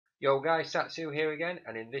Yo guys, SATSUI here again,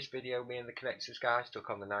 and in this video me and the Connexus guys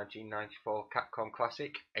took on the 1994 Capcom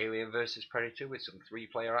classic Alien vs Predator with some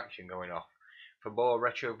 3-player action going off. For more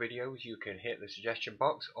retro videos you can hit the suggestion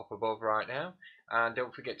box up above right now, and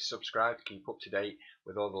don't forget to subscribe to keep up to date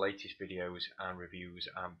with all the latest videos and reviews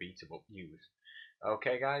and beat 'em up news.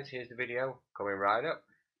 Okay guys, here's the video coming right up.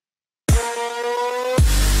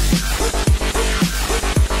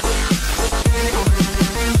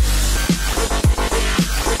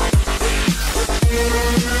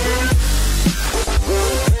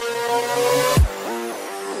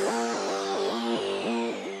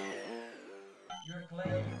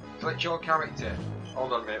 Select your character.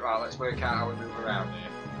 Hold on a minute, right, let's work out how we move around here.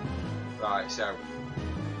 Right, so,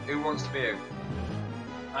 who wants to be who?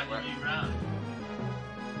 How do you move round?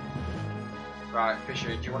 Right,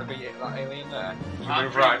 Fisher, do you want to be that alien there? You I'm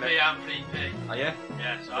move 3P, right now. I'm 3P. Are you?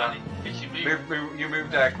 Yeah, so Right. I need Fisher move. You move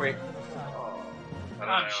there, quick.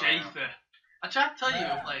 I'm Schaefer. I tried to tell you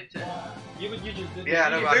to play it. You just did. Yeah, I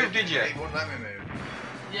know, You but moved, did you? He wouldn't let me move.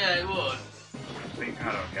 Yeah, it would. I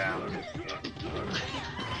don't care.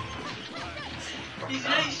 He's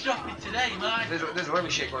race dropping today, man. There's a lot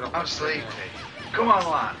of shit going on. I'm sleepy. Come on,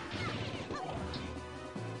 lad.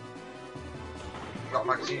 Got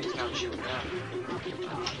magazines now shooting now.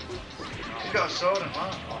 He's got a sword and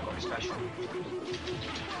what? Oh, I've got a special.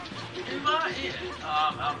 Who am I here?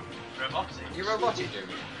 I'm robotic. You're robotic, dude?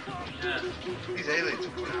 Yeah. These aliens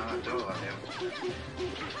are coming out that door like him.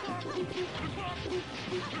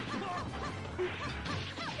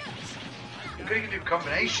 You can do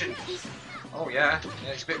combinations. Oh yeah,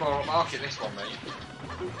 it's a bit more upmarket this one, mate.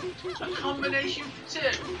 A combination for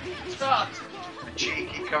 2. Start. A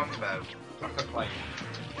cheeky combo Proper plane.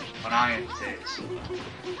 on iron tits.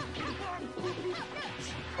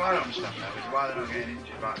 What I don't understand though is why they're not getting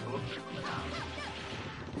injured by the blood coming out.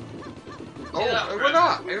 Oh, that, who bro? was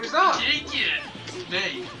that? Who was that? Idiot.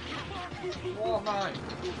 Me. What mine?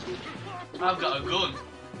 I've got a gun.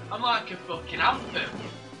 I'm like a fucking anthem.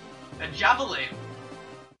 A javelin.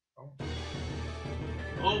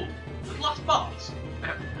 Oh, the last boss.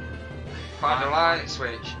 Find the light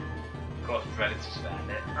switch. Of course, Predator's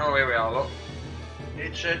found it. Oh, here we are, look.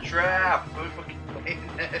 It's a trap. Who's fucking playing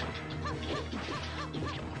it?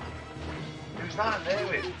 Who's that there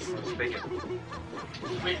with? It's bigger.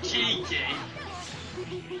 We're cheeky.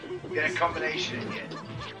 Get a combination in you.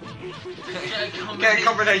 Get a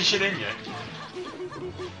combination in you.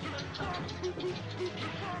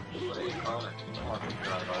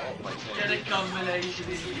 Get a combination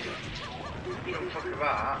in you. Don't fuck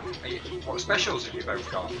about What specials have you both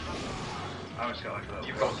got? that. I always got like a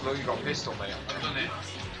little. You've got pistol, mate. I've done it.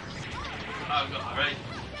 I've got a right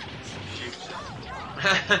shooter.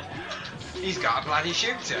 He's got a bloody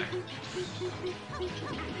shooter.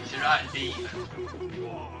 It's a right demon.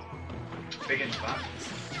 Big into that.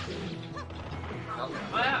 Wow,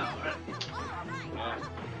 right. Yeah.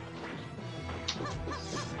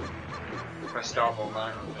 Press start on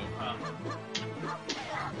mine, I think.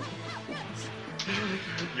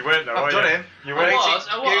 You weren't though, I've done him. You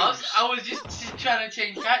I was just trying to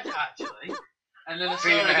change character actually. And then I saw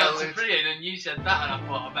I got to Brian and you said that and I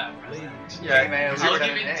thought I better press it. Yeah, I'll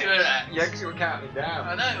give it to her ex. yeah, because you were counting down.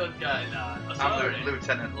 I know it was going down. I'm I'm sorry.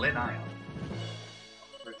 Lieutenant Lynn, I am.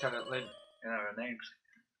 Lieutenant Lynn. You know her name's.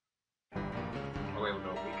 Oh, well,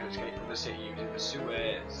 no, we can escape from the city using the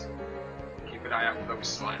sewers. Keep an eye out for those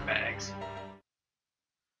slime bags.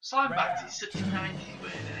 Slime bags is such a 90s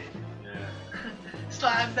word, isn't it? Yeah.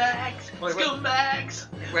 Slime bags, Wait. scumbags,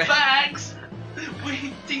 Wait. bags,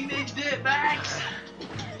 we teenage dirt bags.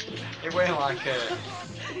 It went like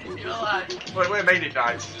You're like, well, we made it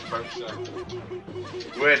 90s as both, so.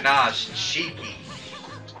 We're nice, cheeky.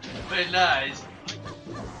 we're nice.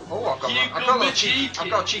 Oh, I've got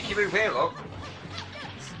a cheeky move here, look.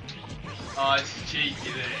 Oh, it's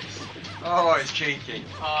cheeky this. Oh, it's cheeky.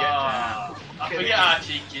 Oh, I forget how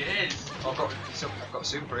cheeky it is. I've got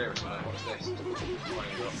super here or something. What's this?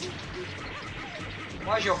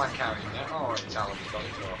 Why is your man carrying it? Oh, it's Alan, he's got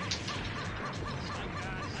it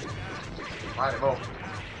for. Light him up.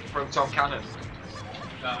 Proton cannon.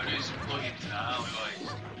 Right, we're doing some plug-ins now, aren't we,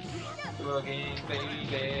 boys? Plug in,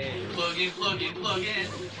 baby. Plug in, plug in, plug in.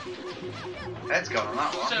 Head's gone on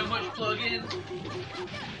that one. So much plug-in.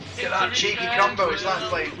 Get that cheeky combo, it's like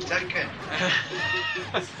playing Tekken.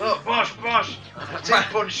 Look, bosh, bosh. Tip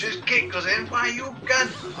punches, kick us in. Why you can?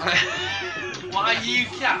 Why you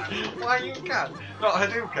can? Why you can? Not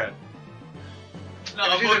Hadouken. Not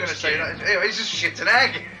a He's going to bunch. say that. He's just shit an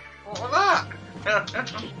egg. What was that?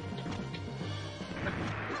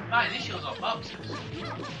 My initials are boxes.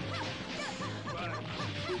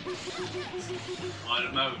 Like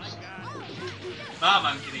the most. My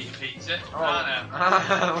man can eat a pizza. Oh.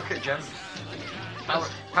 I know. Look at Jem.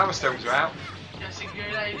 Power stones are out. Jesse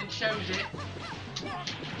Grenade shows it.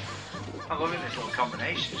 I'm loving this little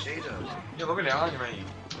combination, see those? You're loving it, aren't you, mate?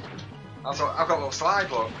 I've got a little slide,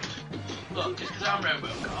 look. Look, just because I'm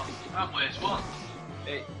Robocop, I'm worst one.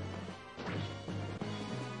 Hey.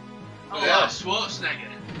 I'm Yeah. like Schwarzenegger.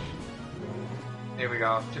 Here we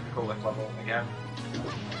go, typical lift level again.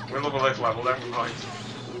 We love a lift level, don't we, boys?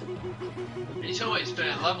 It's always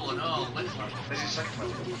third level and all, lift level. This is second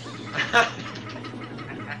level.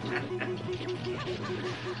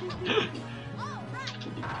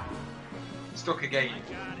 Stuck again.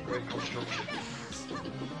 Great construction.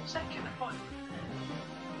 Second point.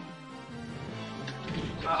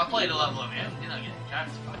 I played a level of him, didn't I get a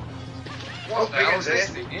character back? What the hell is big is this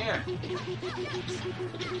it? thing here?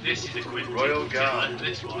 This is a quick Royal killer, Guard.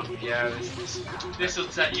 this one. Yeah, This will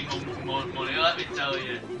take you more money, let me tell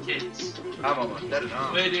you, kids. I'm almost dead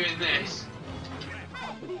enough. We're doing this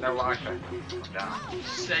no life. I'm down. to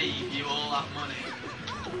save you all that money.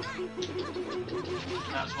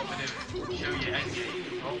 That's what we're doing. Show you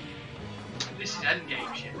endgame. Oh. This is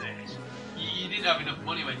endgame shit, this. You didn't have enough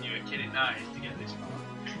money when you were a kid in 90s to get this far.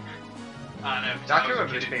 I know. 'cause I I can was a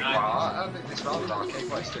remember this kid in being 90s. quite. I think this rather arcade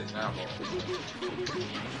place it is now, but.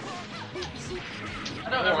 I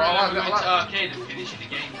don't Oh, remember I going like- to arcade and finishing a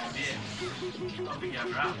game from here. I don't think I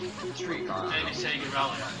ever have. Street car. Maybe Sega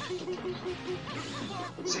Rally.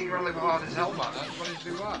 Sega Rally were hard as hell, man. What did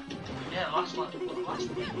you do that? Yeah, last one.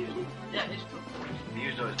 Yeah, it's good. We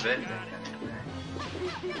used those birthday.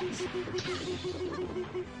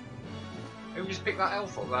 Who just picked that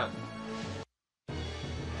elf up then?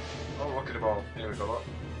 Oh, look at the ball. Here we go, look.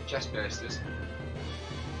 Chest bursters.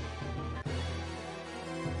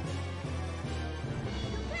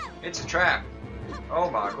 It's a trap. Oh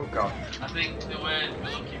my good god. I think the word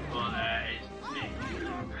we're looking for there is me.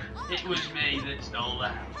 It was me that stole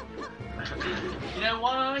that. You know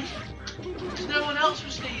why? Because no one else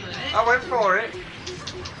was stealing it. I went for it. You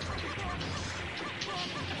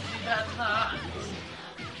better than that.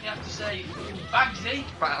 You have to say, Bagsy.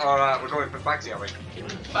 Alright, we're going for Bagsy, are we?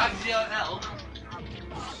 Bagsy on elf.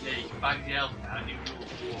 Yeah, you can Bagsy elf now.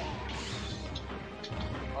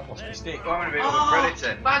 I lost my stick. Oh, I'm gonna be another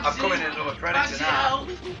predator. Bagsy. I'm coming in as another predator Bagsy now. elf.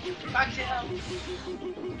 Bagsy elf.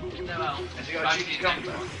 No elf. Has he got a cheeky Bagsy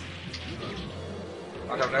combo?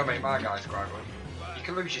 I don't know, mate. My guy's quite good. You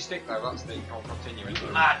can lose your stick though. That's the whole continuing.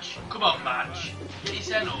 Match. Come on, match. Get your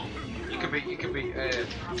send up. You can be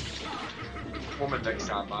woman next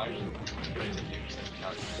time, mate. You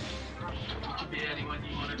can be anyone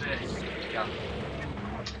you want to be. Yeah.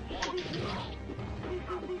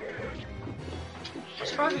 I'm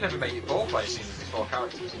surprised they never made it 4 players in these 4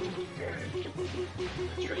 characters.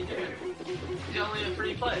 Strange, yeah. Is it only a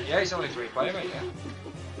free player? Yeah, it's only 3 player, mate, yeah.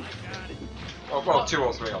 Well, 2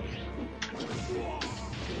 or 3 on.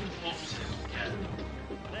 Oops. Yeah.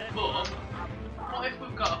 But, what if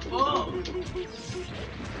we've got a 4?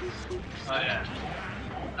 Oh yeah.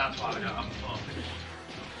 That's why we don't have a 4.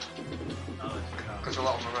 Oh, Because a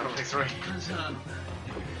lot of them are only 3.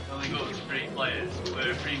 only got 3 players.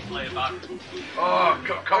 We're a 3 player back. Oh,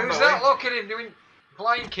 combo. Who's that? Look at him doing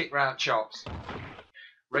flying kick round chops.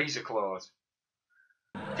 Razor claws.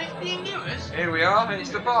 15 viewers? Here we are, it's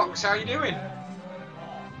the box. How you doing?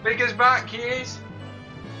 Bigger's back, he is.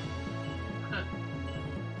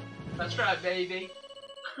 That's right, baby.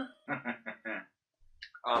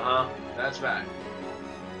 That's right.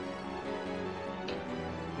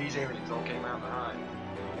 These aliens all came out behind.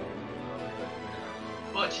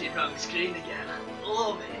 Watch it on screen again.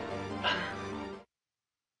 Love it.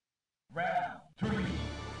 Round 3.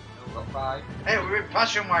 We've got 5. Hey, we're in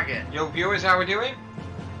Passion Wagon. Yo viewers, how we doing?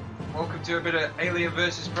 Welcome to a bit of Alien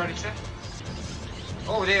vs Predator.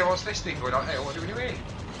 Oh dear, what's this thing going on? Hey, what do we do here?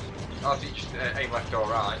 Oh, so you just aim left or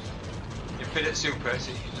right. You pin it super,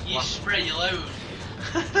 so you can just You blast. spray your load.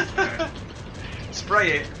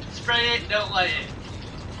 Spray it. Spray it, don't let it.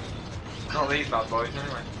 Not these bad boys,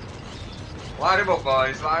 anyway. Line them up,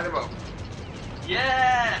 boys, line them up.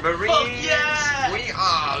 Yeah! Marines, Fuck yeah! we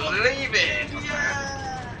are leaving!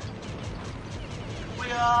 Yeah!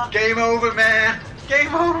 We are. Game over, man.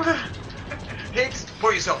 Game over! Higgs,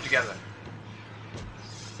 put yourself together.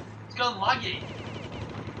 It's gone laggy.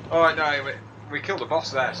 Oh no, we killed the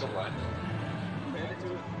boss there somewhere.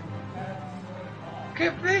 Look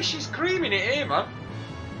at this, she's creaming it here, man.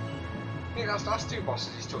 I think that's the last 2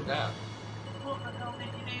 bosses he's took down. What the hell did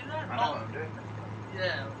you do there? I know what I'm doing.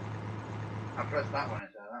 Yeah. I pressed that one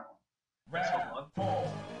instead of that one. Round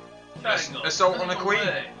 4. Triangle. Assault on a Doesn't queen.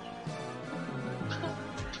 work.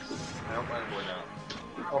 I don't mind going out.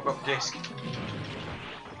 Oh, I've got disc.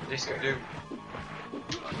 Disc at Doom.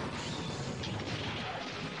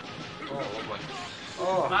 Oh, lovely.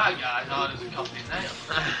 Oh. My guy's hard as a coffin nail.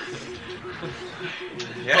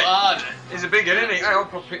 Yeah. But harder. He's a big one, isn't he? I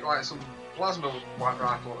hope I'll pick like some plasma white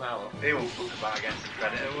rifle now. He won't put the bar against the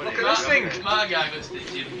Predator, would he? Look at this thing. My guy goes to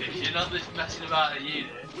gym fishing, not this messing about at uni.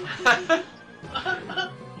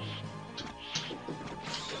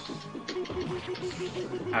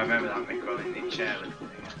 I remember that Mick running in chairlifting.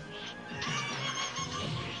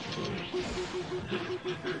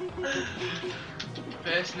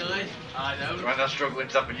 Personally, I don't. When I'm struggling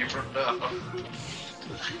to open your front door.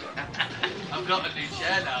 I've got a new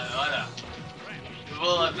chair now though, haven't I? We've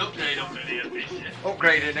all had an upgrade up in here this year.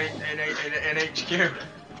 Upgrade in HQ.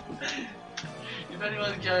 If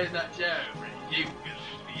anyone carries that chair over it, you can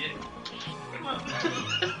be it.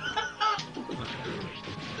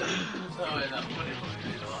 Oh, ain't that funny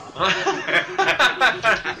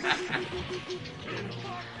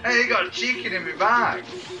Hey, you got chicken in my bag.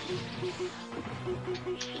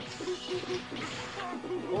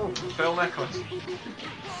 Oh, Phil necklace.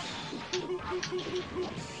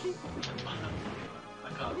 I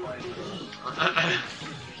can't play it.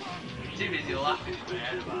 Too busy laughing in my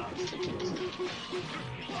head about it.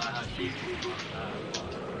 I had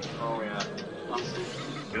Oh yeah.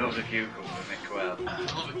 He loves a cucumber, Mick well. I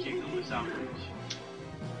love a cucumber sandwich.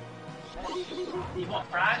 You want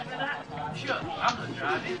fries with that? Sure, I'm not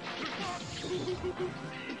driving.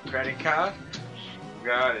 Credit card.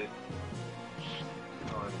 Got it.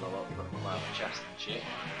 Oh, there's a lot of them out of chest and shit.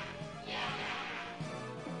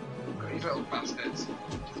 Look at these little bastards.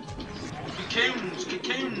 Cocoons,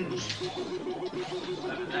 cocoons.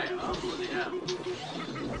 Over there, oh bloody hell.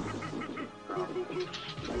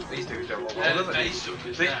 These dudes don't look They're well, the do they? base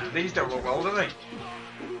suckers there. These don't look well, do they?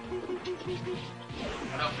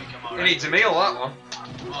 I don't think I'm He alright. needs a meal, that one.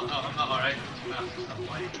 Well, no, I'm not alright. I'm gonna have to stop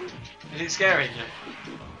playing. Is it scaring you?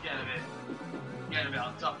 Getting a bit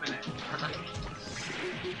on top, innit?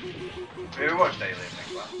 Have you ever watched Alien,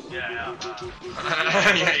 Mick well? Yeah,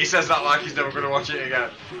 Yeah, he says that like he's never going to watch it again.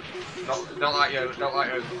 Don't like your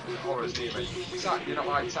horrors, do you, mate? You don't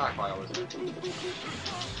like sci-fi horrors, do you?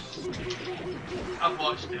 I've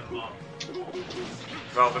watched it, but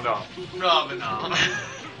Rather not. rather not.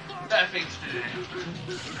 Better things to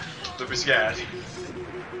do. To be scared.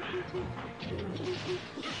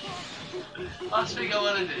 Last thing I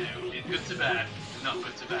want to do is go to bed and not go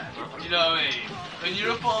to bed. Do you know what I mean? When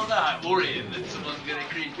you're up all night worrying that someone's going to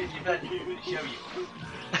creep in your bedroom and show you.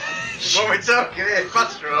 What are we talking here?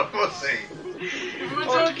 Faster or pussy? If we were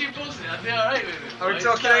talking pussy, I'd be alright with it. Are we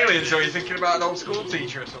talking aliens, or are you thinking about an old school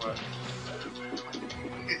teacher or something?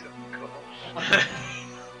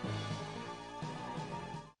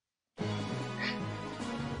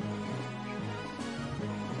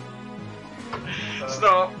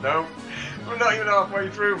 Stop! No, we're not even halfway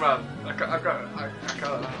through, man. I can't.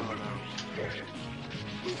 Oh no.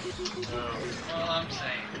 All I'm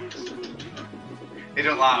saying is, He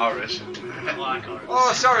don't like horrors. I don't like horror.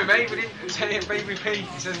 Oh, sorry, mate. We didn't say it, Baby P.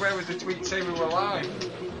 He says, where was the tweet saying we were live?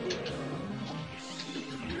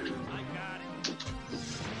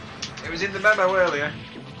 It was in the memo earlier.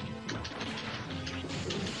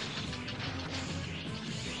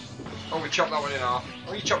 Oh, we chopped that one in half.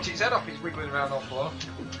 Oh, you chopped its head off. It's wiggling around on the floor.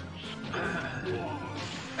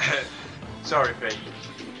 Sorry, P.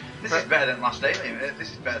 This is better than last Alien.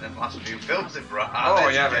 This is better than the last few films they've brought out. Oh,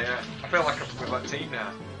 yeah, mate, yeah. I feel like I'm with that team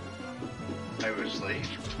now. I was asleep.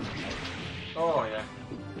 Oh, yeah.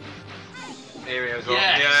 Here he is.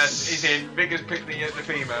 Yes. Yes, he's in. Biggest pick the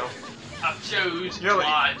female. I've chose You're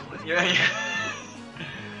like- wisely. Yeah, yeah.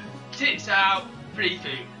 Tits out, free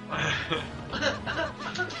food.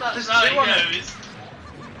 That's how two on it goes.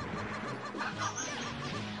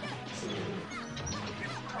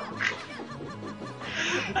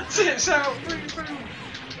 Tits out, free food.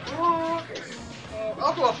 Oh,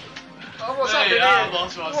 I've lost. What's Hey, happening I've here?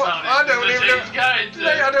 lost what's What? happening. I don't The even know. team's going to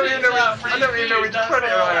Mate, I don't even know. tits out, I don't even know free which food,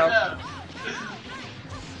 predator that's all I am. know.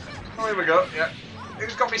 Oh, here we go. Yeah.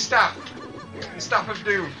 Who's got me staff? The staff of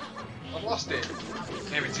doom. I've lost it.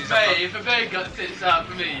 Here it is. Mate, if a bird got tits out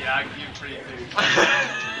for me, I'd give you free food.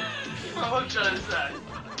 What am I trying to say?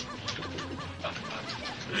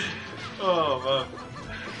 Oh man.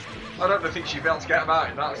 I don't think she'd be able to get about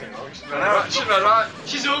it. That's it. She's I know. she's made right.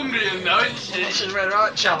 She's hungry and though, isn't she? She's made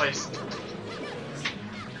right chalice.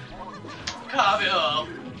 Can't have it all.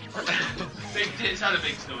 Big tits had a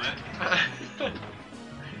big stomach.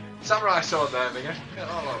 Samurai sword there, Miguel. Get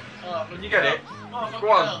all up. Oh, Can you get it? Oh,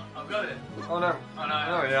 Go on. hell, I've got it. Oh no. Oh no.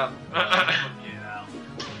 Oh yeah. Fuck you now.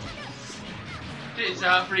 It's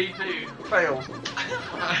our free food. Failed.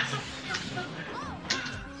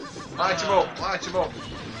 Light him up, light him up.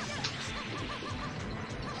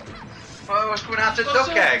 Oh, what's coming out of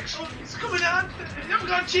duck eggs? It's coming out. You haven't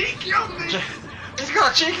got a cheeky on me. He's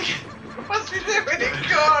got a cheeky. What's he doing in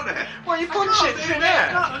corner? What are you punching in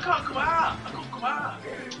there? I can't come out. I can't come out.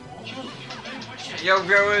 She won't move, will she? Yo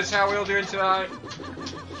viewers, how we all doing tonight? What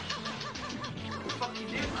the fuck you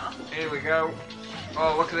doing, man? Here we go.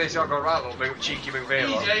 Oh, look at this, I've got a right little cheeky move here.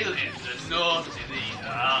 These Look. aliens are naughty, these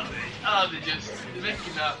aren't they? Are they just they're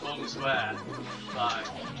making that bum swear? Like,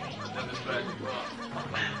 I've never sweared before.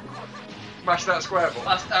 Smash that square button.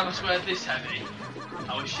 Last time I sweared this heavy,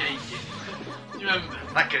 I was shaking. Do you remember?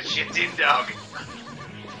 Like a shitting dog.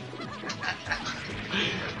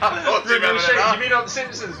 You mean on The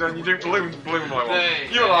Simpsons when you do balloon oil? Mate,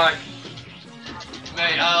 You're like...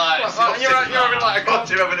 Mate, I like... You're having like a...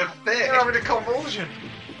 You're having a fit. You're having a convulsion.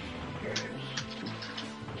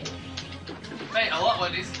 Mate, a lot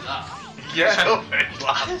went into that. Yeah.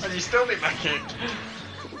 And you still didn't make it.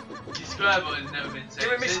 Your square button's never been taken.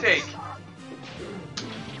 Do a mistake.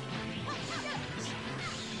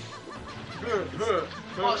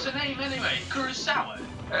 What's her name anyway? Kurosawa?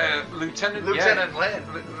 Lieutenant Lynn.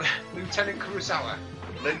 Lieutenant Kurosawa.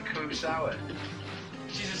 Lynn Kurosawa.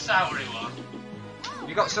 She's a soury one.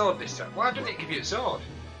 You got sword this time. Why didn't it give you a sword?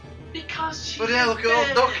 Because she's But yeah, look at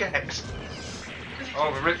all duck eggs.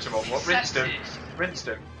 Oh, we ripped him up. What? Rinsed him. Sexist. Rinsed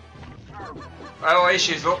him. Oh, here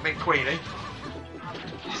she is. Look, big queenie.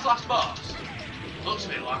 Is this last boss? Looks a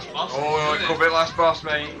bit last boss. Oh, it doesn't could be last boss,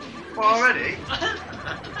 mate. What, already?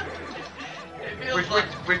 It feels like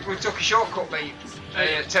We took a shortcut, mate.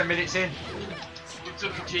 10 minutes in. we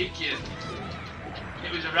took a cheeky and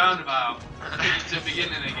it was a roundabout. It's the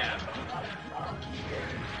beginning again.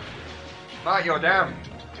 Mate, you're down.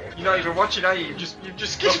 You're not even watching, are you? You just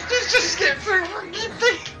skip through fucking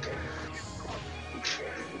thing.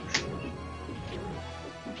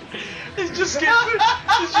 He's just skipped through.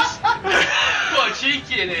 He's just. Got a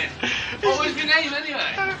cheeky in it. What was your name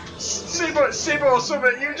anyway? Sib or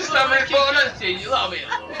something. You just have it button on. You love it.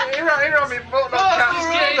 Here I'm in button on Just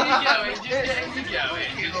getting you going. Just getting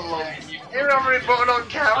you going. Here I'm in button on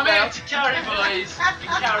count I'm now. here to carry, boys.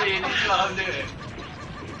 And carrying is what I'm doing.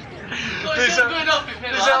 Look, There's it's all going up in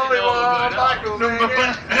There's only one Michael.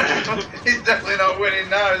 He's definitely not winning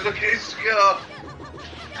now. Look at his score.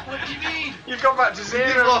 What do you mean? You've gone back to You've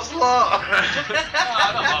zero. lost a lot.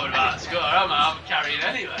 I'm not bothered about the score. I'm carrying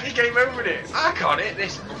anyway. You game over it. I can't hit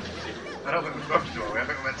this. I don't think we're supposed to. I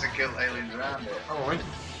think we're meant to kill aliens around it. Oh, we.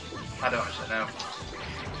 I don't actually know.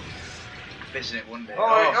 Missing it one day.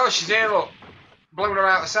 Oh, she's here, look. Blown her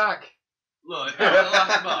out of sack. Look, that was the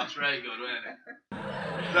last boss. Very good, wasn't it?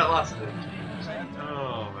 That lasted.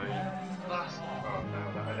 Oh, mate. Last. Oh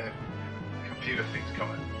no, I don't. Computer thing's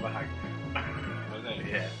coming back.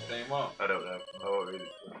 Yeah. Saying what? I don't know. I won't read it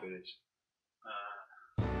till I finish.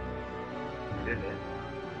 Did it?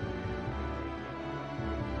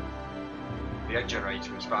 The egg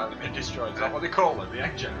generator has finally been destroyed. Is that what they call it? The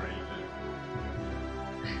egg generator?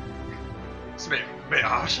 It's a bit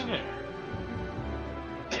harsh, isn't it?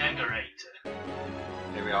 The Eggerator.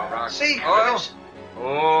 Here we are, right. See?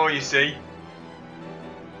 Oh, you see?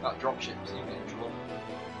 That dropship's even in trouble.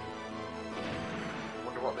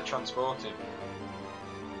 Wonder what they're transporting.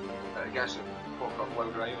 I guess a fuck off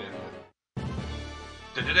load right here.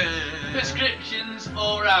 Prescriptions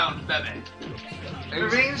all round, baby.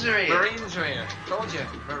 Marines are here. Marines are here. Told you,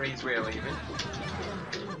 Marines were leaving.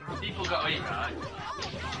 People got to eat, right?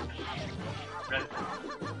 Red.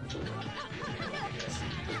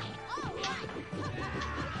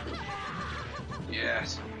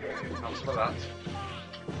 Yes. Thanks for that.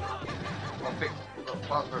 I'll pick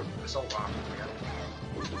plasma assault rifle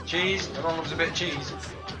again. Cheese. Everyone loves a bit of cheese.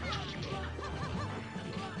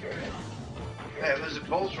 Yeah, there's a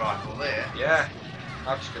pulse rifle there. Yeah.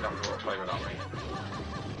 I'm just gonna have to play with that thing.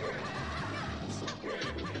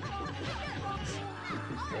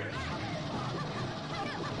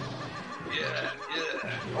 Yeah.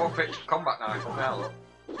 Oh, quick combat knife up there, look.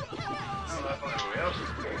 Oh, that's not everybody else.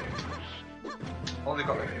 Oh,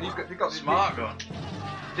 they've got Smart gun.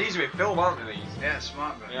 These are in film, aren't they? These. Yeah,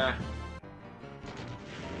 smart gun. Yeah.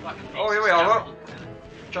 Like Oh, here we are. Look.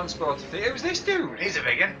 Transporter thing. Who's this dude? He's a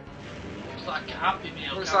big one. It's like a Happy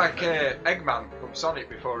Meal. Looks like Eggman from Sonic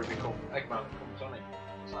before he became Eggman from Sonic.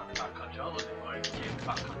 It's like Fat Controller before it became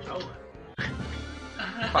Fat Controller.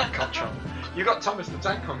 Back control. You got Thomas the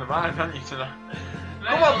Tank on the mind, haven't you, tonight?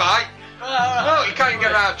 Come Mate, on, Mike. No, you can't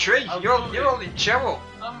get out of tree. I'm You're coming. holding Cheryl.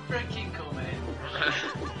 I'm freaking coming.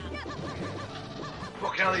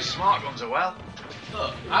 Fucking hell, these smart guns are well.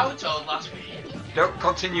 Look, I was told last week Don't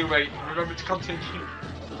continue, mate. Remember to continue.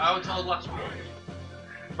 I was told last week.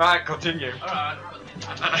 Right, continue. Alright,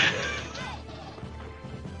 continue.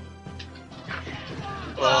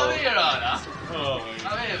 Well, I'm here, aren't Oh,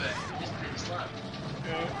 I'm here, mate. Just a bit slow.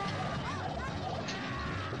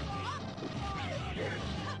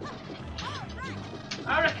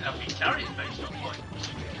 I reckon I've been carrying based on points.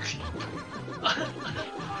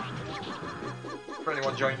 For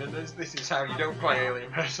anyone joining us, this is how you don't play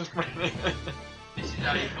Alien vs Predator. This is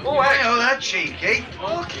how you put Oh, hey, oh, that's cheeky.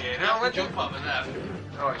 Okay, now I'll let's jump over there.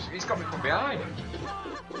 Oh, he's got me from behind.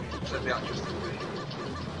 Said the actress.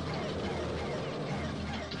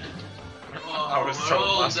 Oh, I was we're told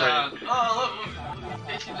all last down. Oh, look,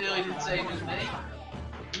 this you nearly did the same as me.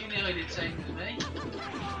 You nearly did the same as me. You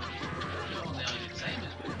all nearly did the same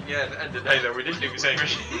as me. Yeah, at the end of the day though, we didn't do the same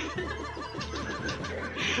machine.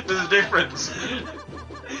 There's a difference.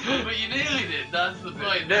 But you nearly did, that's the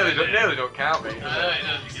point. Nearly don't count, mate. I know it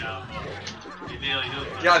doesn't count. You nearly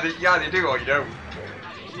don't. Yeah, they do or you don't.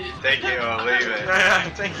 Take it or leave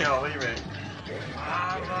it. Take it or leave it.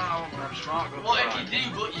 I'm smart. What if you do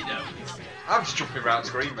but you don't? I'm just jumping around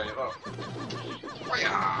screen, mate, look.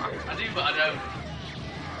 I do but I don't.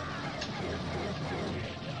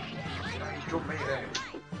 He's jumped me there.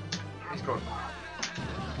 He's good.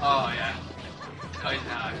 Oh yeah. Oh, he's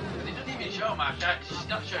nice. And he doesn't even show my character, she's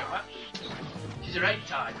not showing that. She's a 8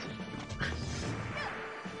 tight.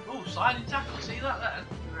 Ooh, sliding tackle, see that then?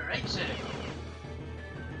 You're a 8 save.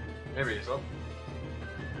 Maybe it's up.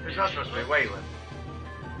 It's not supposed to be Wayland.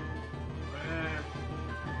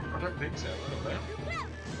 I don't think so, I don't know.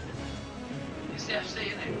 It's the FC,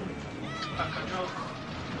 isn't it? Back control.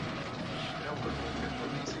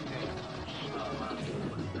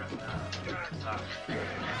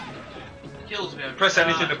 Kills me every Press time.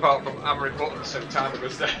 anything apart from hammering buttons so timer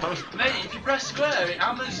goes down. Mate, if you press square, it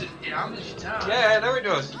hammers your time. Yeah, I know it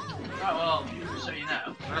does. Right, well, so you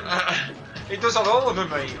know. It does on all of them,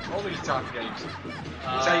 mate. All these type of games.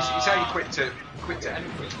 It's how you quit to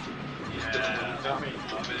anything. Yeah. You know what I mean?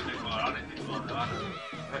 I've been a bit more on it before, though, haven't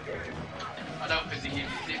I don't think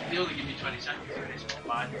they only give me 20 seconds for this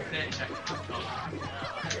one, 30 seconds.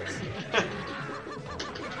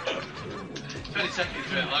 20 seconds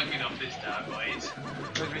weren't long enough this time, boys.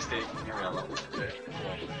 Good mistake. Here we are, look.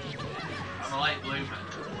 I'm a late bloomer.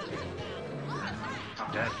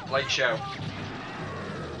 I'm dead. Late show.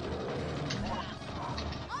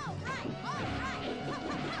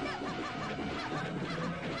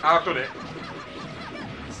 I've done it.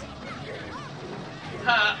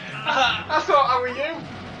 I thought, how were you?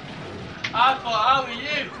 I thought, how are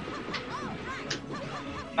you?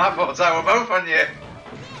 I thought I were both on you.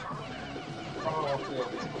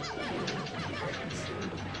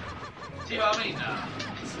 See what I mean now?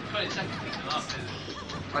 20 seconds is enough, isn't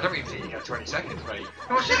it? I don't even think you get 20 seconds, mate.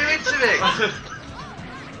 What's you doing to me?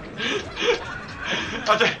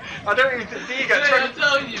 I don't even think. Do you get 20? I'm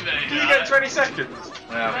telling you, mate. Do you get 20 seconds?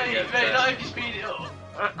 No, Mate, not if you speed it up.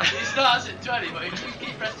 It starts at 20, but if you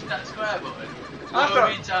keep pressing that square button,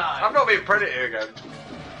 every time. I'm not being Predator again.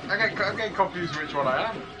 I'm getting confused which one I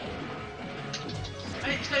am.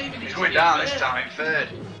 Mate, it's not even He's going down this time in third.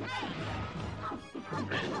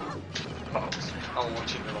 I'm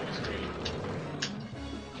watching the long screen.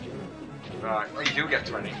 Right, well you do get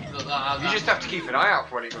 20. Look, that, You just have to keep an eye out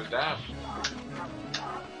for when it goes down.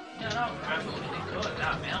 Yeah, no, remember looking at good,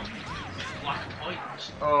 that now. Lack of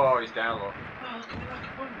points. Oh, he's down, look. Oh, look at the lack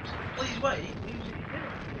of points. Please wait, who's in the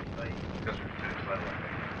middle? Because we're doing well, I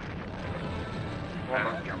think. Well,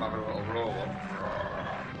 I'm having a little roll on.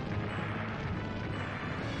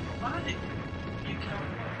 Why did you count?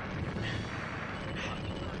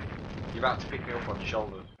 You're about to pick me up on your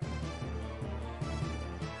shoulders.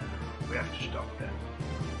 We have to stop then.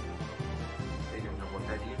 They don't know what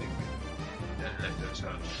they're doing. Then let those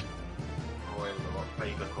hurt. Oh, wait, look,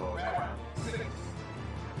 Vega claws.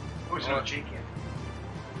 Oh, it's not cheeky.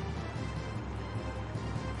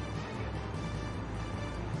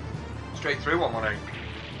 Straight through on 1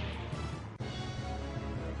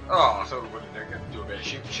 Oh, I thought we were going to do a bit of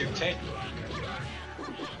shooting.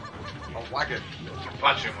 Oh, wagon.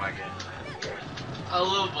 Flashing wagon. I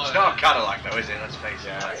love one. It's not a Cadillac though, is it? Let's face it.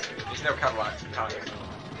 Yeah, it's no Cadillac to tell you. You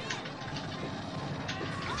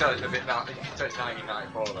can tell it's a bit now. You can tell it's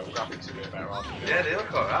 1994 though. Graphics are a bit better, aren't they? Yeah, they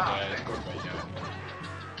look alright. Yeah, they're good, mate.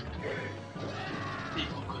 Yeah.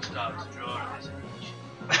 People could start to draw at this age.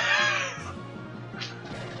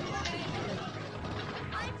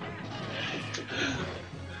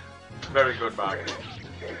 Very good, Mark.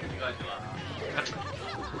 You guys do that.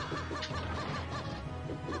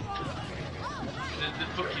 the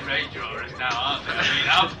fucking Range Rovers now, aren't they? I mean,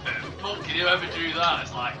 Anthem, fucking whoever drew that,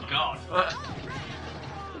 it's like, God.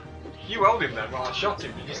 You held him then while I shot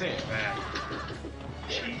him, did you see it? Yeah.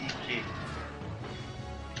 Cheeky.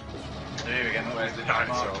 There we go. Where's the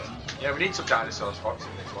dinosaurs? Yeah, we need some dinosaurs, Fox, in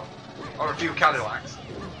this one. Or a few Cadillacs.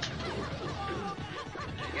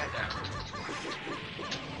 Get down.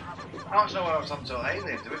 I don't know what I was on to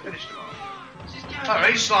aliens. Have we finished them all? This guy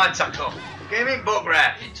Alright, slide tackle. Give me bug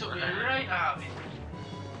rat. It took me right out of it.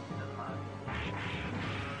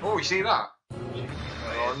 Oh, you see that?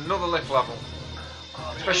 Oh, another lift level.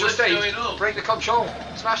 Oh, Special the lift's stage. going up. Break the control.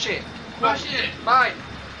 Smash it. Smash it. Mate,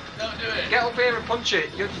 Don't do it. get up here and punch it.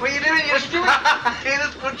 What are you doing? You're just you're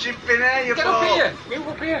just punching thin air, you Get ball. up here. Move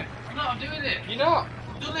up here. No, I'm doing it. You're not.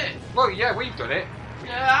 I've done it. Well, yeah, we've done it.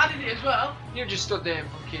 Yeah, I did it as well. You just stood there and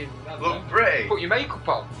fucking... I don't Look know, pretty. put your makeup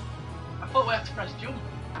on. I thought we had to press jump.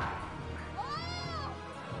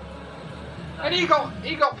 And he got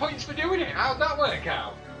points for doing it. How'd that work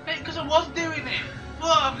out? Hey, because I was doing it.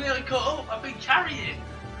 Look, I've nearly caught up. I've been carrying.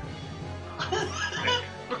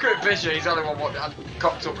 Look at Fisher, he's the only one what had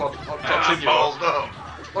cocked up on Balls continuous. up.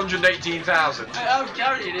 118,000. Hey, I'm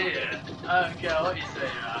carrying here. I don't care what you say,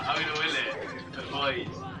 man. I'm going to win it. But boys.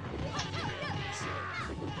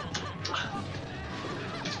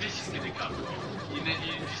 This fish is going to come. You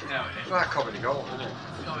just know It's it. like comedy gold, isn't it?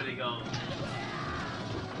 Comedy gold.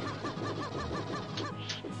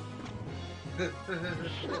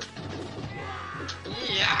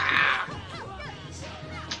 Yeah!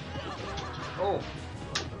 Oh!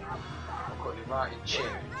 I've got the right chin.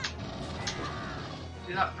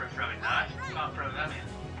 Do that for a throwing knife. You can't throw them in.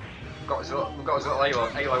 We've got his little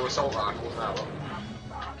Halo assault rifles now. Look.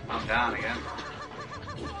 I'm down again.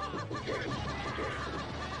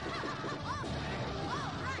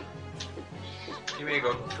 Give me a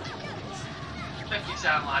gun. Make it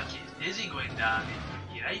sound like it's dizzy going down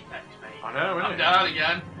in your apex, mate. I know, innit? I'm down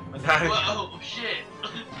again. I'm down again. Whoa, shit.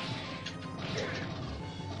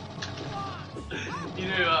 You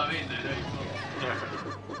know what I mean, though, don't you? Yeah.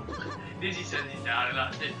 Dizzy says he's down, and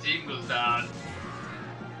that's it. Team goes down.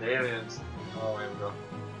 The aliens. Oh, here we go.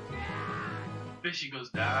 Fishy goes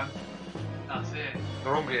down. That's it. The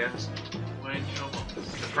Hungarians. We're in trouble.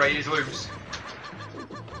 The prey is loose.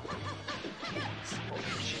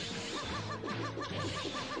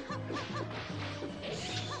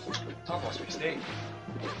 I've lost my stick.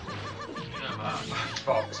 You know that.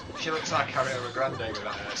 Fox. She looks like Ariana Grande with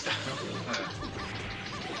that hairstyle.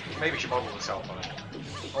 Maybe she modelled herself on it.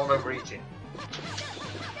 All overeating.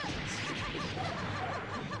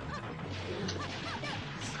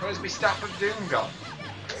 Where's my staff of doom gone?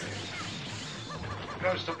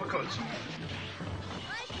 Ghost uppercuts.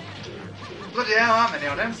 Bloody hell, how many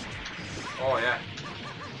on him? Oh yeah.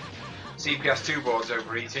 CPS 2 board's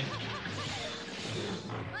overeating.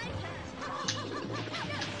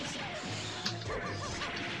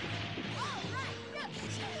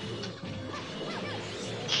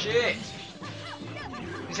 Shit!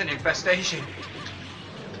 It's an infestation.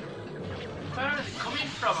 Where are they coming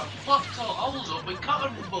from? I've blocked all holes up with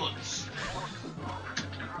cotton buds.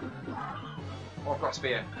 Oh, I've got a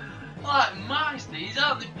spear. Like mice, these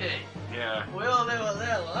aren't they, Pete? Yeah. We all know what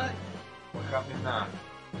they're like. What's happening now?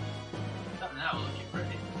 That now we're looking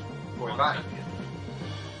pretty. Going back.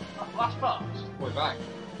 Last box. Going back.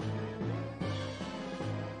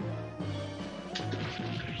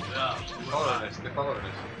 Yeah, They're following us. They're following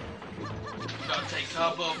us. Gotta take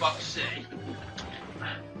cardboard box C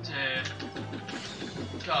to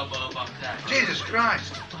cardboard box A. Jesus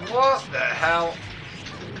Christ. What the hell?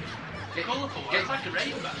 Get, Colourful one, get, it's like a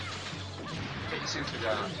rainbow. get your super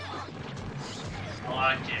down. I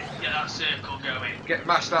like it. Get that circle going.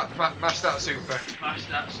 Mash that super. Smash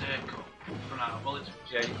that circle. Run out of bullets.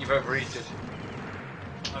 Yeah, you've overeaten.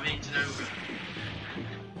 I've eaten over.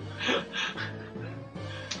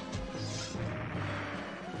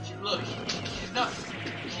 Look, she's not.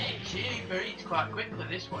 She overeats quite quickly.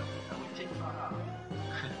 This one, you know, we tick like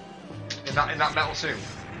that. In that metal suit.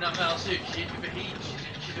 In that metal suit, she overheats.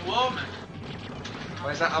 She's a woman.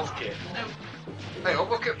 Where's that health kit? No. Hey, oh,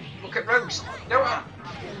 look at Rose. No. What?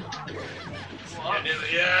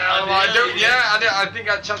 I think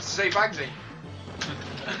I had a chance to say Bagsy.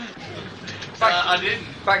 I didn't.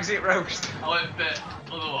 Bagsy at roast. I went for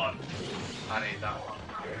other one. I need that one.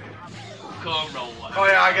 Corn roll one. Oh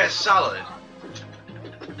yeah, I guess salad.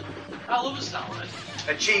 I love a salad.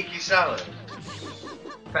 A cheeky salad.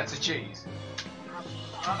 Feta cheese.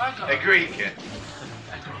 Have I got A Greek.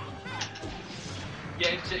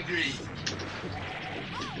 Get into Greek.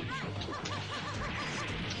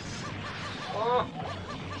 Oh.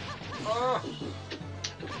 Oh.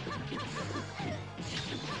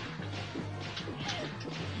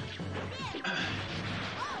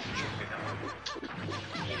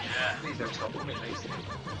 Please don't stop coming, please.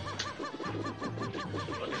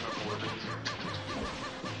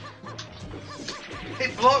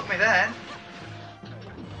 It blocked me then.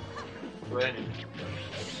 Learning.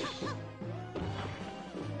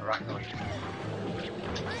 Arachnoid.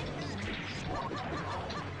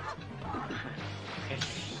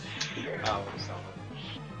 Oh, salad.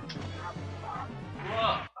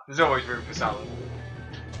 What? There's always room for salad.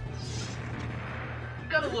 You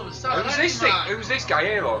gotta love a salad. Who's this thing? Who's this guy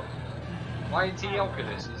here, look? Why isn't he helping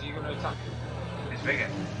us? Is he going to attack him? It's bigger.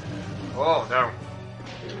 Oh no.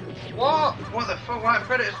 What? What the fuck? Why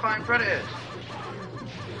predators find predators?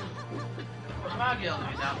 What's my girl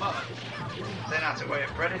doing down bottom? Then that's a way of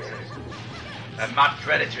predators. A mad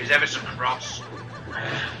predator is ever so cross. Oh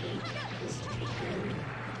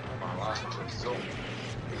my last twist up.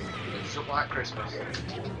 It's up like Christmas.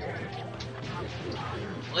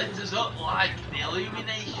 Lit us up like the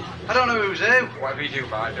illumination. I don't know who's who. Whatever you do,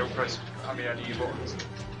 man, don't press any of your buttons.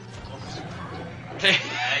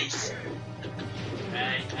 Nice.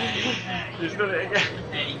 Hey. He's done it again.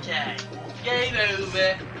 Okay. Game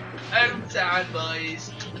over. Home time,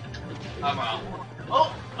 boys. I'm out.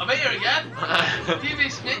 Oh, I'm here again. You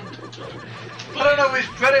missed me. I don't know which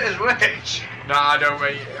predator's which. Nah, I don't,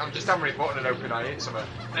 mate. I'm just hammering button and hoping I hit something.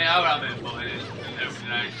 They are having fun and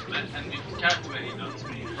opening out and the character really does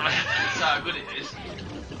me. That's how good it is.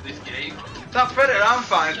 This game. That predator I'm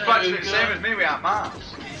fighting is So practically the good. same as me without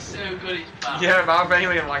Mars. It's so good it's bad. Yeah, man,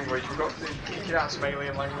 alien language. We've got to kick it out some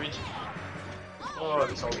alien language. Oh,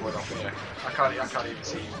 it's all going off here. I can't even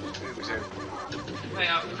see who's who. Mate,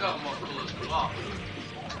 I've forgotten what colours come off.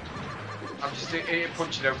 I'm just here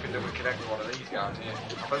punching open that we connect with one of these guys here.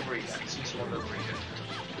 I'm overeating. I can see someone overeating.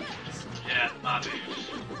 Yeah, my boobs.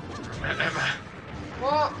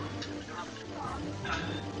 What?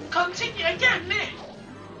 Continue again, Nick!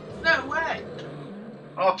 No way!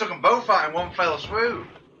 Oh, I took them both out in one fell swoop.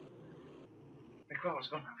 I thought I was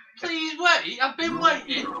going to. Please wait, I've been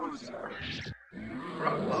waiting.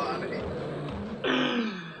 Rock bottom.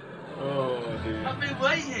 Oh, dude. I've been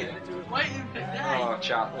waiting for days. Oh,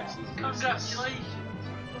 chat, this is Congratulations.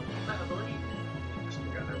 Better believe it.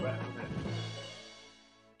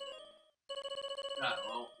 Right,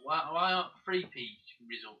 well, why aren't 3P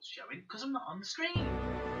results showing? Because I'm not on the screen.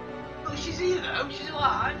 Oh, she's here though, she's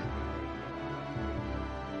alive.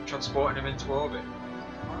 Transporting him into orbit.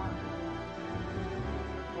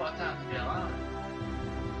 What a time to be alive.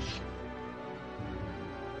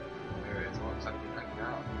 There it is, what's hanging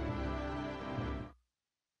out?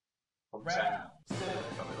 Oh man,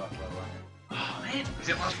 Is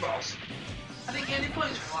it last boss? I didn't get any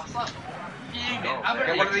points for last level.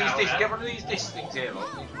 Get one of these disc things here, look.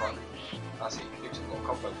 That's it, you can do some little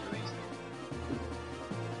combo for these things.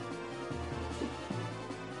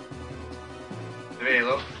 There you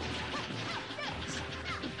look.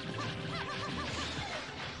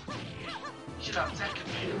 You should have taken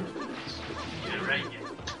me. You're gonna rate it.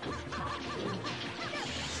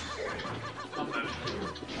 Combos.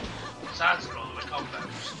 Side scroller with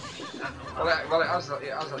combos. Well, it has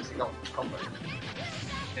actually got combo.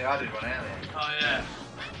 Yeah, I did one earlier. Oh yeah.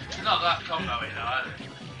 It's not that combo you know, either.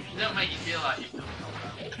 They don't make you feel like you've done a combo.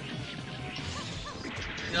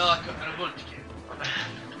 You know, like a bunch kid.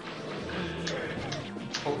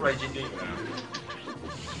 Full raging demon.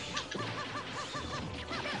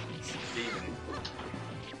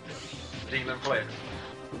 Demon flip.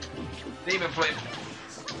 Demon flip.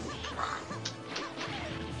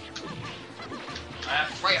 I have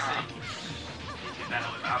to see. It's better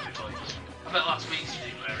without me, boys. I bet last week's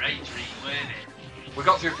stream were rage free, weren't it? We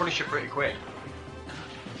got through Punisher pretty quick.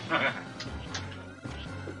 Like,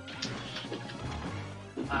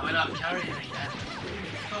 we're not carrying again.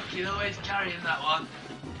 Fuck, you're always carrying that one.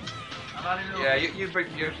 I've had enough. Yeah, you bring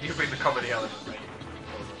the comedy element, mate.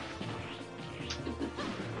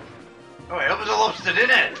 Oh, it was a lobster,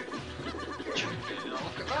 didn't it?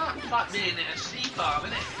 Look at that. It's like being in a sea farm,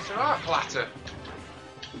 isn't it? It's an art platter.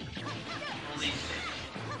 All these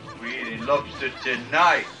things. We're eating lobster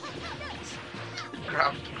tonight.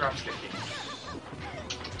 Crab sticky.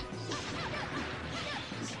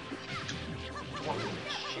 What the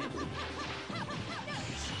shit?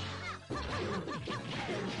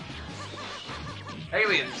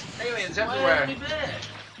 Aliens everywhere. Where's my bear?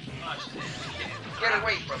 Oh, she's here. Get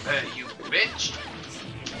away from her, you bitch.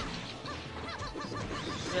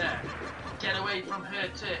 Yeah. Get away from her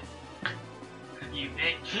too. You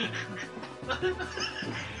bitch.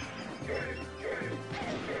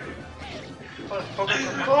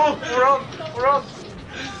 Oh, we're on.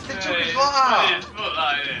 They took his lot out. Put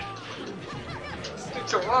that in. They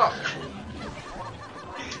took what?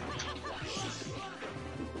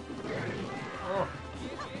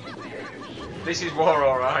 This is war,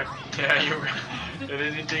 alright. Yeah, it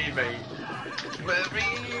is indeed, mate.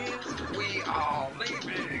 Marines, we are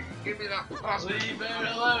leaving. Give me that bastard. Leave her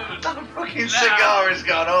alone. That fucking cigar has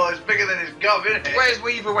gone. Oh, it's bigger than his gob, isn't it? Where's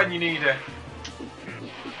Weaver when you need her?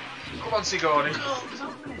 Come on, Sigourney. Oh,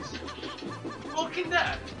 zombies. Walking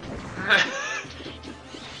Dead.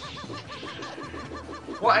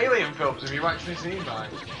 What alien films have you actually seen, mate?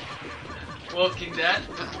 Walking Dead.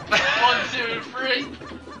 1, 2, and 3.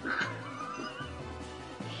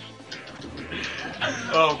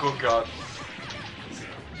 Oh, good God.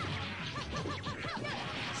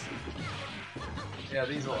 Yeah,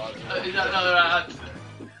 these are like. Is that not the right answer?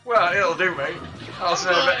 Well, it'll do, mate. I'll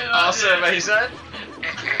survey said.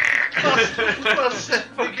 What's the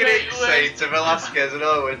fucking it say to Velasquez and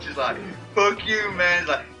Owen? She's like, fuck you, man. It's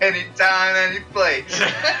like, anytime, any place.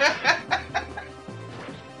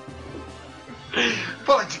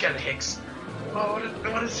 Pull it together, Hicks. Oh,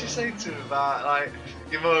 what does she say to him about, like,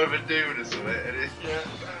 you're more of a dude or something? And it's, Yeah.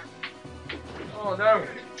 Oh no.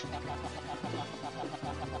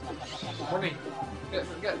 Money.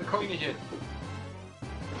 Get the coinage in.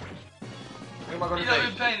 Who am I going You've to not be?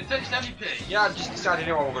 been paying attention, have you, Pete? Yeah, I just decided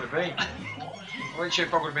who I'm going to be. I wasn't sure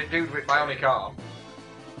if I'm going to be a dude with bionic arm.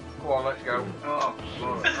 Go on, let's go. oh,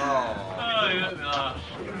 fuck. Oh. Oh, you let me laugh.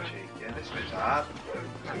 Yeah, this bit's hard.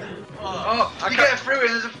 Oh, Oh, you get through it,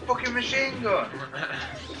 there's a fucking machine gun.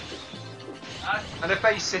 And a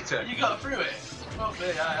face sitter. You got through it? Oh, me,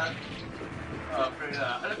 I had. Oh, through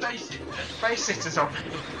that. And a face it. Face sitter's on me.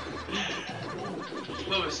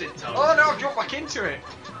 Well, a sit on. Oh no, I've dropped back into it.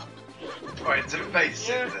 Oh, into the face,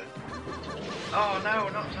 Yeah. isn't it? Oh no,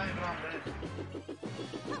 we're not saving that bit.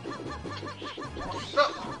 No. I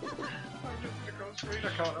jumped across screen, I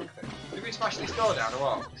can't open it. Did we smash this door down or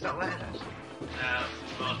what? It's not letting us.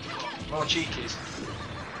 No, More cheekies.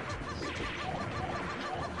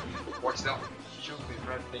 Watch that stupid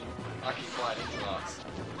red thing. I keep flying into that.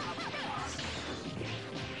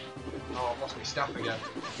 Oh, I've lost my staff again.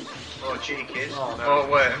 Oh, cheekies. Oh, no. Oh,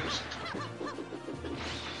 worms.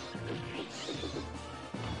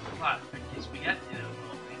 like fucking spaghetti,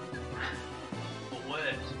 though, or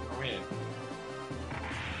worse. Are we in?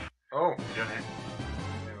 Oh. You done it?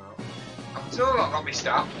 I've still not got my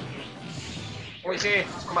staff. Oh, it's here.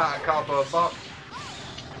 It's come out of a cardboard box.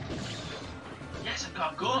 Yes, I've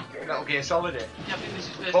got a gun. Metal Gear Solid it. Yeah, I think this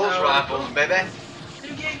is the first Pulse time rifles, baby. Who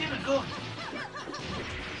gave him a gun?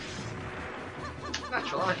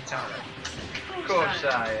 Natural, aren't you, Tara? Of course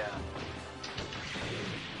I am.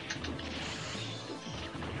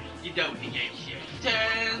 You don't negotiate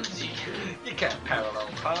terms. You can't parallel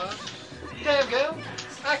pass. Damn girl,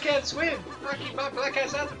 I can't swim. I keep my black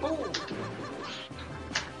ass out the pool.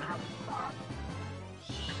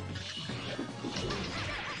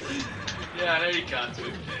 Yeah, I know you can't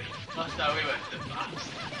swim, Pete. Last time we went to the baths,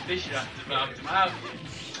 fish had to mouth to mouth you.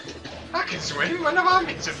 I can swim. When have I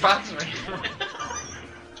been to baths? When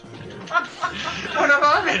have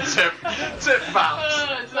I been to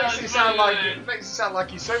baths? Makes it sound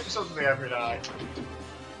like you soap something every night.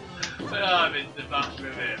 When I've been to the baths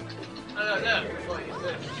with him. I don't know. What you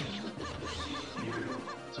do?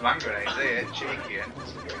 Some hand grenades here, cheeky. Eh?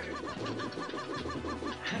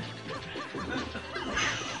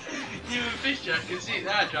 You and Fisher, I can see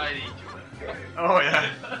that trying to eat each other. Oh yeah.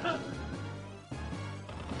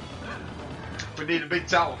 We need a big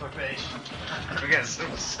towel for fish. We're getting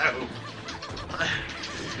some soap.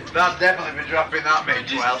 That's definitely been dropping that We'll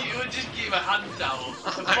mix well. just keep a hand towel,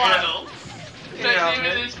 a flannel, Yeah, take me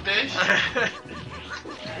with this fish.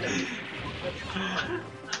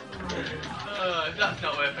 Oh, if that's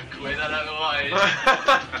not worth a quid, I don't know what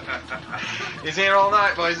is. He's here all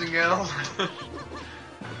night, boys and girls.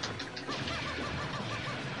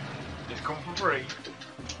 He's come for free.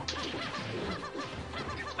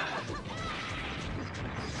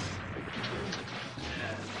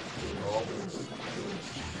 Oh.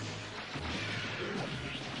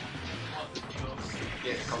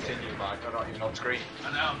 Yeah, continue, Mike. I'm not even on screen.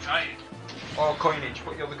 I know, I'm trying. Oh, coinage.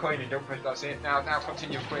 Put the other coin in. Don't press. That's it. Now,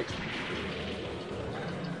 continue quick.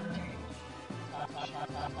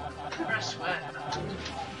 I swear.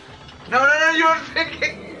 No, you're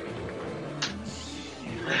unpicking!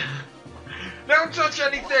 Don't touch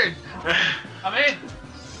anything. I'm in.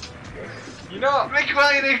 You're not. Make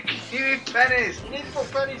well, you need pennies! You need to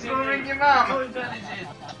put pennies in. Go and ring your mum! Going pennies in.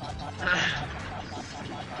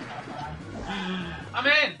 I'm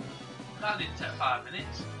in. That didn't take 5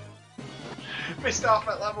 minutes. Missed half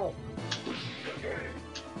at level.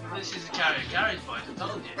 This is the carriage, boys. I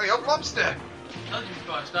told you. Hey, up, lobster. I told you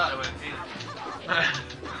before I started, I wasn't feeling it.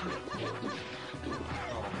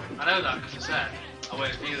 I know that because I said. I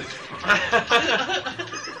won't feel it.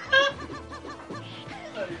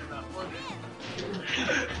 Not even that funny.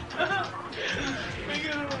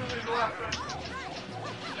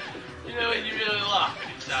 You know when you really laugh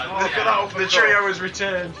and it sounds. Oh, look at that. The trio has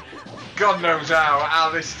returned. God knows how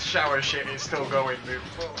this shower shit is still going.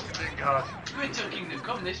 Fucking God. We're till Kingdom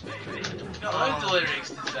Come this baby. We've got loads of lyrics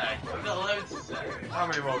to say. We've got loads to say. How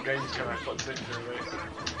many more games can I put through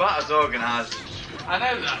this? Batter's organised. I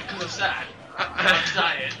know that because I'm sad. I'm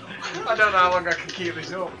excited. I don't know how long I can keep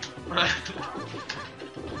this up.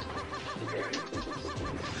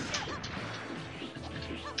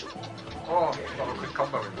 Oh, got a quick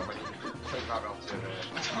combo in there. Take that round to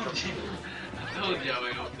I told you I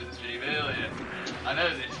went up to the stream earlier. I know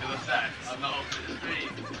this because I'm sad. I'm not up to the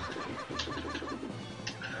stream.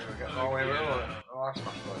 There we go. Oh, wait, wait, wait. Oh, I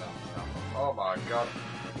smashed that down. Oh my God.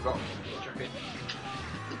 We've got chucking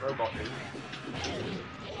robot dude.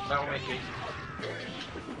 Metal Mickey.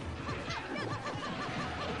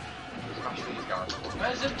 Smash these guys.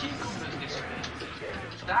 Where's the cucumbers this week?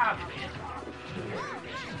 Starving me.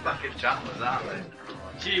 Fucking chattlers, aren't they?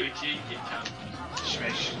 Cheeky cheeky champ.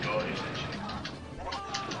 She's gorgeous, isn't she?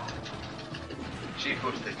 She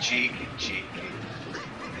puts the cheek in cheeky.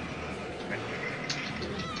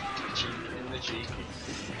 In the cheeky.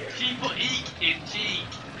 She put eek in cheek.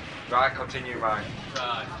 Right, continue, Ryan.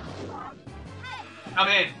 Right. I'm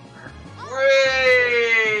in.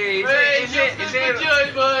 Whey! Is it?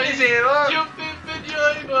 Joy, boys. Is it? Look. Jump in for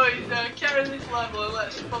joy, boys. Now carry this level and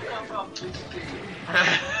let's fuck off off this team.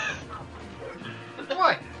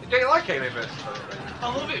 Why? Don't you like Alien vs. I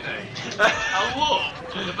love it, mate. I love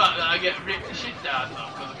the fact that I get ripped the shit out of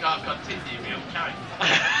because I can't continue my own character.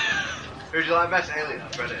 Who'd you like best, Alien or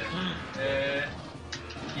Predator?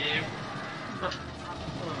 You.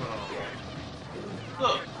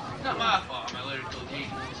 Look, it's not my fault I'm a lyrical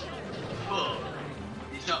genius. But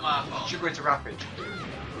it's not my fault. Should go into Rapid.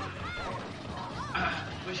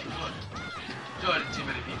 Wish it could. Don't have too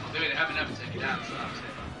many people doing it. I haven't ever taken it out, so that's it.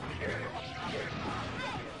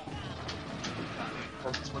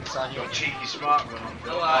 Got a cheeky smart gun on.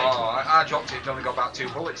 I like. Oh, I dropped it, it's only got about 2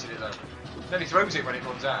 bullets in it though. Then he throws it when it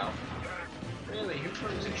runs out. Really? Who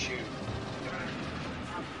throws a shoe?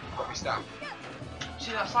 Got me stabbed.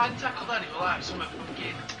 See that sliding tackle then? It was like something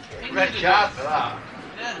fucking. Red card for that.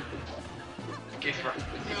 Yeah. Gift wrap.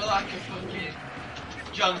 It was like a fucking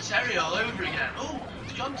John Terry all over again. Oh,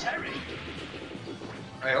 John Terry.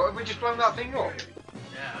 Hey, have we just blown that thing up?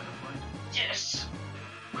 Yeah, I don't mind. Yes!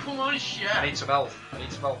 Come on, shit! I need some health. I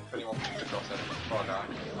need some health if anyone comes across it. Oh no,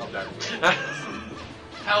 I'm dead.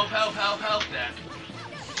 Help, help, help, help, Dad.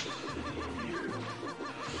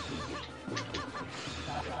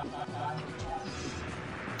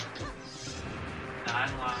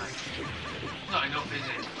 Nine lives. Not enough, is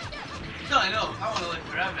it? It's not enough. I want to live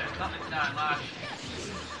forever. It's not 9 lives.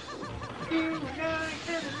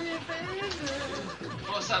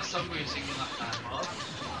 What's that song we were singing last time, Bob?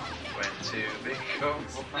 When to become.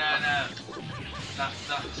 No. That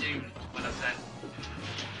tune when I said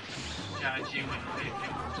giant tune when you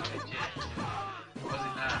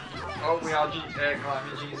wasn't that? Oh, we are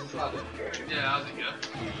climbing Jesus' ladder. Yeah, how's it go?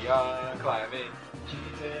 We are climbing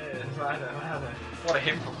Jesus' ladder. What a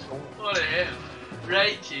hymn from school. What a hymn.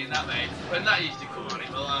 Great tune that, mate. When that used to come on, it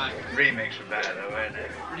was like Remix were better though, weren't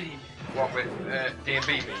it? What with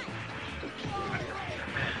D&B beat?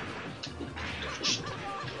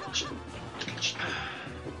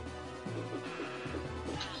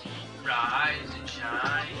 Rise and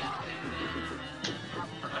shine.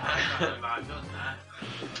 I've done that.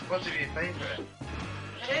 What's your favourite?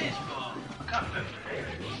 It is, but I can't remember it.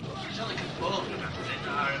 It's only because Paul remembers it,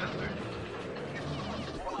 now I remember it.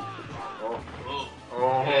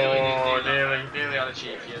 Oh, nearly on a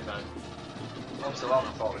cheeky end though. I'm still on, I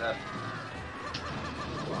thought we're dead.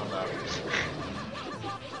 Well, no.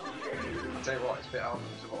 I'll tell you what, it's a bit out of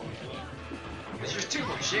what. There's just too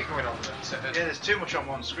much shit going on there. Yeah, there's too much on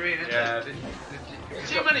one screen, isn't Yeah, there?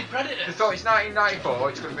 Too many predators. They thought it's 1994,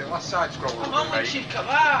 it's going to be the last side scroll. Come on with shit, come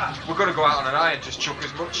on. We're going to go out on an eye and just chuck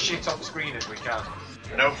as much shit on screen as we can.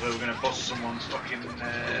 And hopefully we're going to bust someone's fucking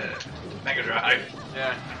Mega Drive.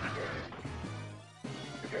 Yeah.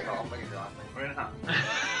 Oh, Mega Drive. We're not.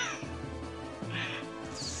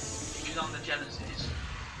 He's on the Genesis.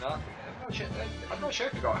 No, I'm not sure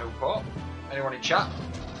if we got a home port. Anyone in chat?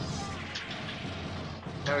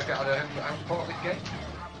 Know if it had a home port of this game?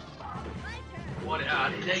 What it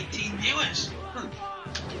had is 18 viewers.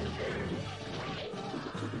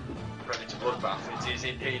 Ready to bloodbath, it is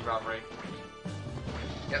indeed, Ramry.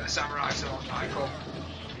 Get the samurai sword, Michael.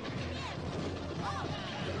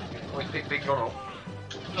 Always pick big gun up.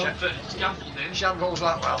 Scaffolding. Shambles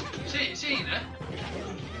that well. Seen her?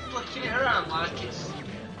 Flicking it around like it's...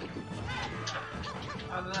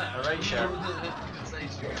 I don't know. A ratio. I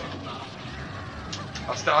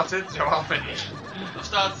I started, so I'll finish. I've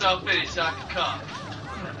started, so I'll finish, so I can cut.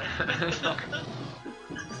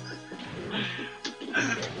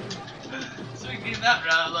 Swinging that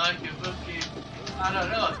round like a fucking... I don't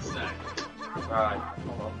know what to say. Right,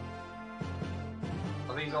 hold on.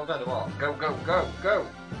 Are these all dead or what? Go, go, go, go,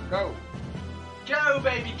 go! Go,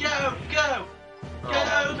 baby, go, go!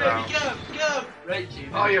 Go, baby, go, go! Right, Jimmy.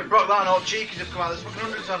 Oh, you broke that and all cheekies have come out. There's fucking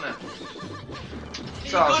hundreds on it.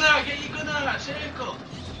 Get your gun out, get your gun out, circle!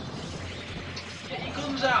 Get your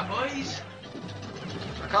guns out, boys!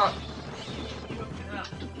 I can't.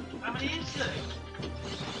 How many is there?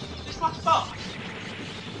 This last box?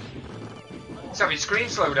 So your screen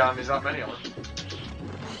slowed down, there's that many of them.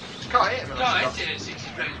 Can't hit them. Can't hit it at 60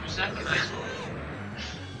 frames per second, this one.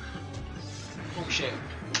 Oh shit.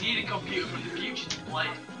 You need a computer from the future to play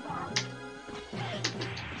it.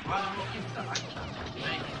 Why am I looking for that?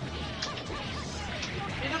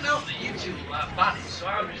 It doesn't help that YouTube will like ban it, so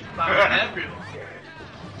I'm just banning everyone.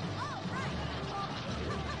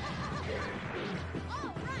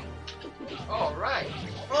 Alright.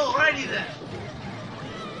 Alrighty then.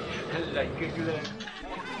 Like good luck.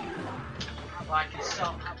 Like a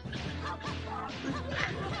sock.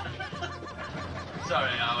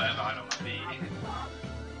 Sorry, however, I don't want to be.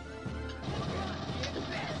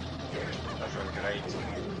 That's really great.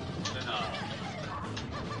 They're not.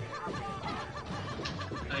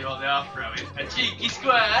 Tell you what they are throwing. A cheeky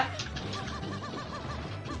square!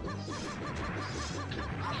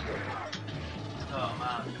 Oh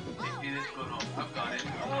man, do this gun up. I've got it.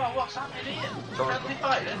 Oh, what's happening here? Friendly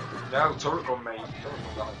fighting? No, turret gun, mate. Turret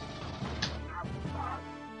gun, guys.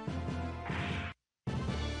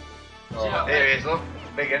 Oh, Here he is, look.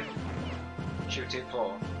 Big one. shooting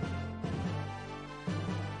for.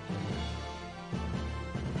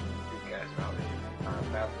 Who cares about it?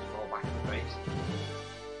 Now there's more back in the face.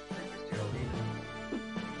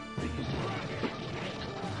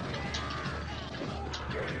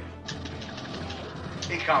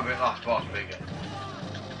 He can't be last boss bigger.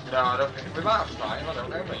 No, I don't think. We might have to fight him, I don't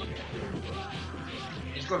know, mate.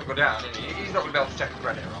 He's going to go down, isn't he? He's not going to be able to take a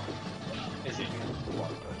predator off. Is he?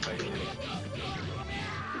 What?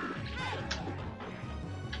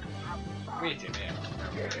 Wait him here.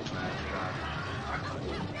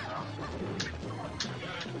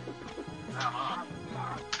 I'm on.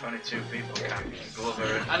 22 people camping. Glover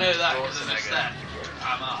and I know that because of the Schwarzenegger. step.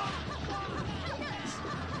 I'm on.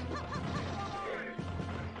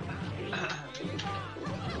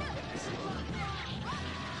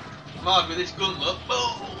 I'm hard with this gun, look. Boom!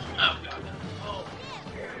 Oh, God. Oh.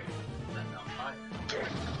 That's not fire.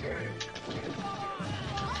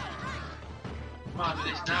 I'm hard with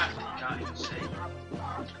this knife that you can't even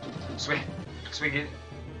see. Swing it.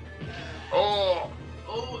 Oh!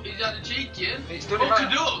 Oh, he's had a cheeky in. It's done Up to it,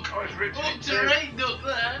 duck. Oh, it's ripped Up it to too. right duck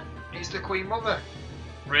there. It's the Queen Mother.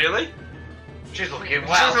 Really? She's looking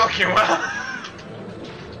well. She's looking well.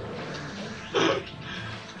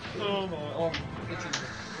 Oh my, oh, it is.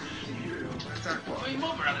 Queen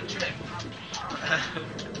Mother had a trip.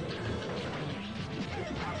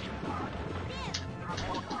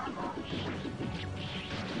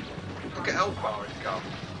 Look at health bar it's got.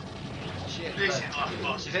 Shit. This is last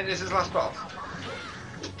boss. Do you think this is last boss?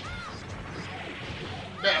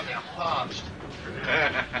 Better get parched.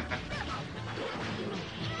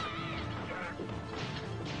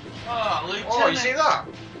 Oh, Lieutenant. Oh, you see that?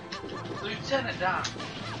 Lieutenant Dan.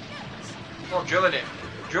 Oh, drilling it.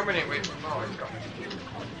 Drumming it with. Oh, he's got it.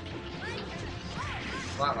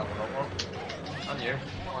 Like that one. And you.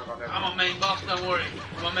 Oh, I got no. I'm on main boss, don't worry.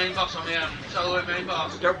 I'm on main boss on my own. Solo main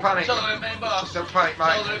boss. Don't panic. Solo main boss. Don't panic,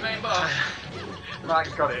 Mike. Solo main boss.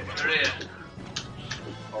 Mike's got it. They're here.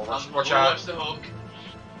 Oh, watch Watch out. the hook.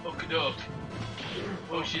 Hook a duck.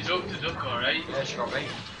 Oh, she's hooked a duck, alright. Yeah, she got me.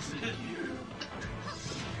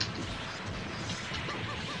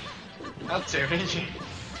 Had to, didn't she?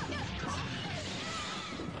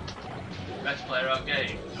 Best player on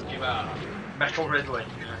game. Took you out. Metal Ridley.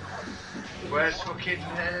 Where's fucking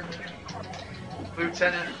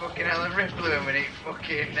Lieutenant fucking Ellen Ripley when we need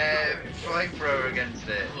fucking flamethrower against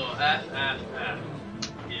it? Look, F. Yeah.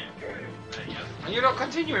 There you go. Are you not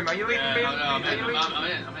continuing? Are you leaving me? No, I'm Are in. you I'm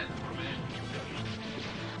leaving? in.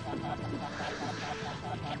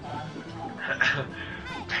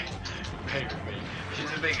 Baby,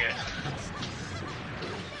 she's a bigot.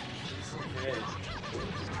 She is.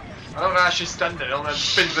 I don't know how she's standing on her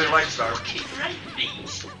spindly legs though. Fucking right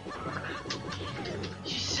beast.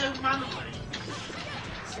 She's so manly.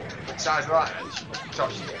 size like that.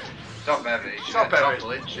 Top Top heavy. She's Top heavy.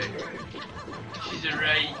 topple, isn't she? She's a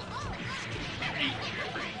right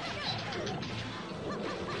creature.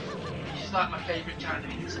 She's like my favourite kind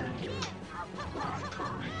of insect.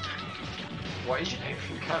 What is your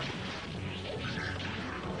favourite kind?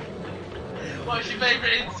 What's your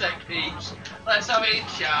favourite insect, peeps? Let's have it in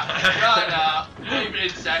chat. Right now. Favourite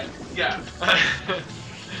insect, go.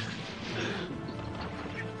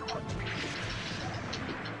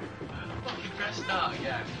 Fucking press start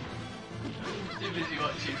again. Too busy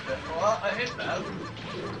watching the. What? I hit them.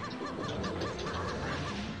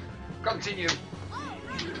 Continue.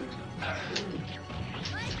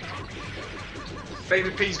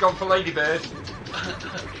 Favourite P's gone for Ladybird.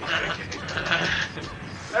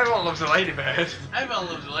 Everyone loves a ladybird. Everyone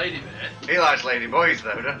loves a ladybird. He likes lady boys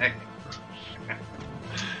though, doesn't he?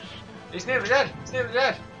 It's nearly dead. It's nearly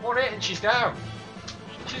dead. 1 hit and she's down.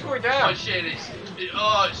 She's going down. Oh shit, it's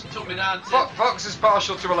took me down to... Fox is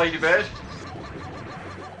partial to a ladybird.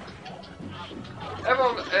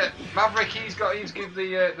 Everyone, Maverick, he's give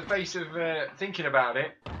the face of thinking about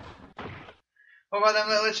it. What about them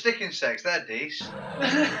little stick insects? They're decent.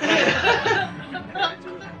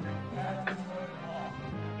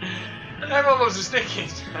 Everyone loves a stick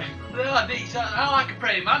insect. No, decent. I like a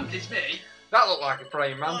praying mantis, me. That looked like a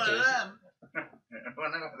praying One of mantis. them.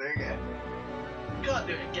 Well, never do it again. Can't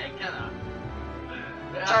do it again, can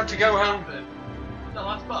I? Time to go home. No,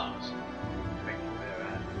 that's boss.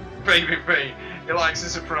 Baby B, he likes a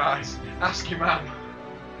surprise. Ask your mum.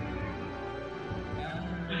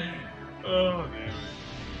 Oh,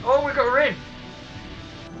 oh, we got her in.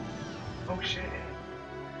 Oh shit.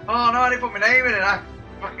 Oh no, I didn't put my name in it. I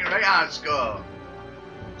fucking right hard score.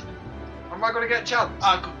 Am I going to get a chance?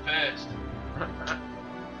 I'll come first.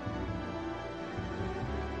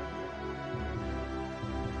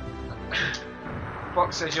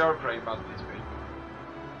 Fox says you're a praying mantis, B.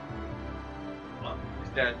 What?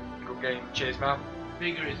 He's dead. Good game. Cheers, man.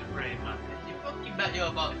 Bigger is a praying mantis. You fucking bet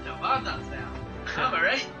your body top. How's that sound? I'm a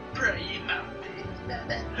right praying mantis.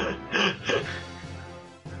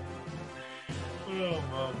 Oh,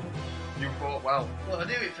 man. You fought well. Well, I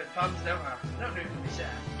do it for fans, don't I? I don't do it for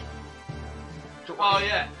myself. Oh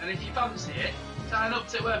yeah, and if you fancy it, sign up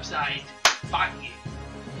to the website. Bang it.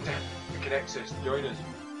 Connexus, join us.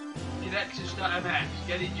 Connexus.mx.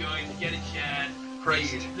 Get it joined, get it shared.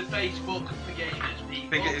 Prayed. It's the Facebook for gamers, people. I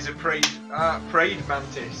think it is a prayed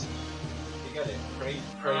mantis. You get it? Prayed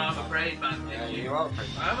I'm a prayed mantis. Yeah, you are a prayed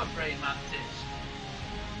mantis. I'm a prayed mantis.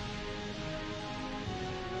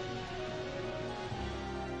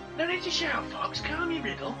 No need to shout, Fox. Calm your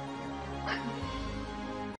riddle.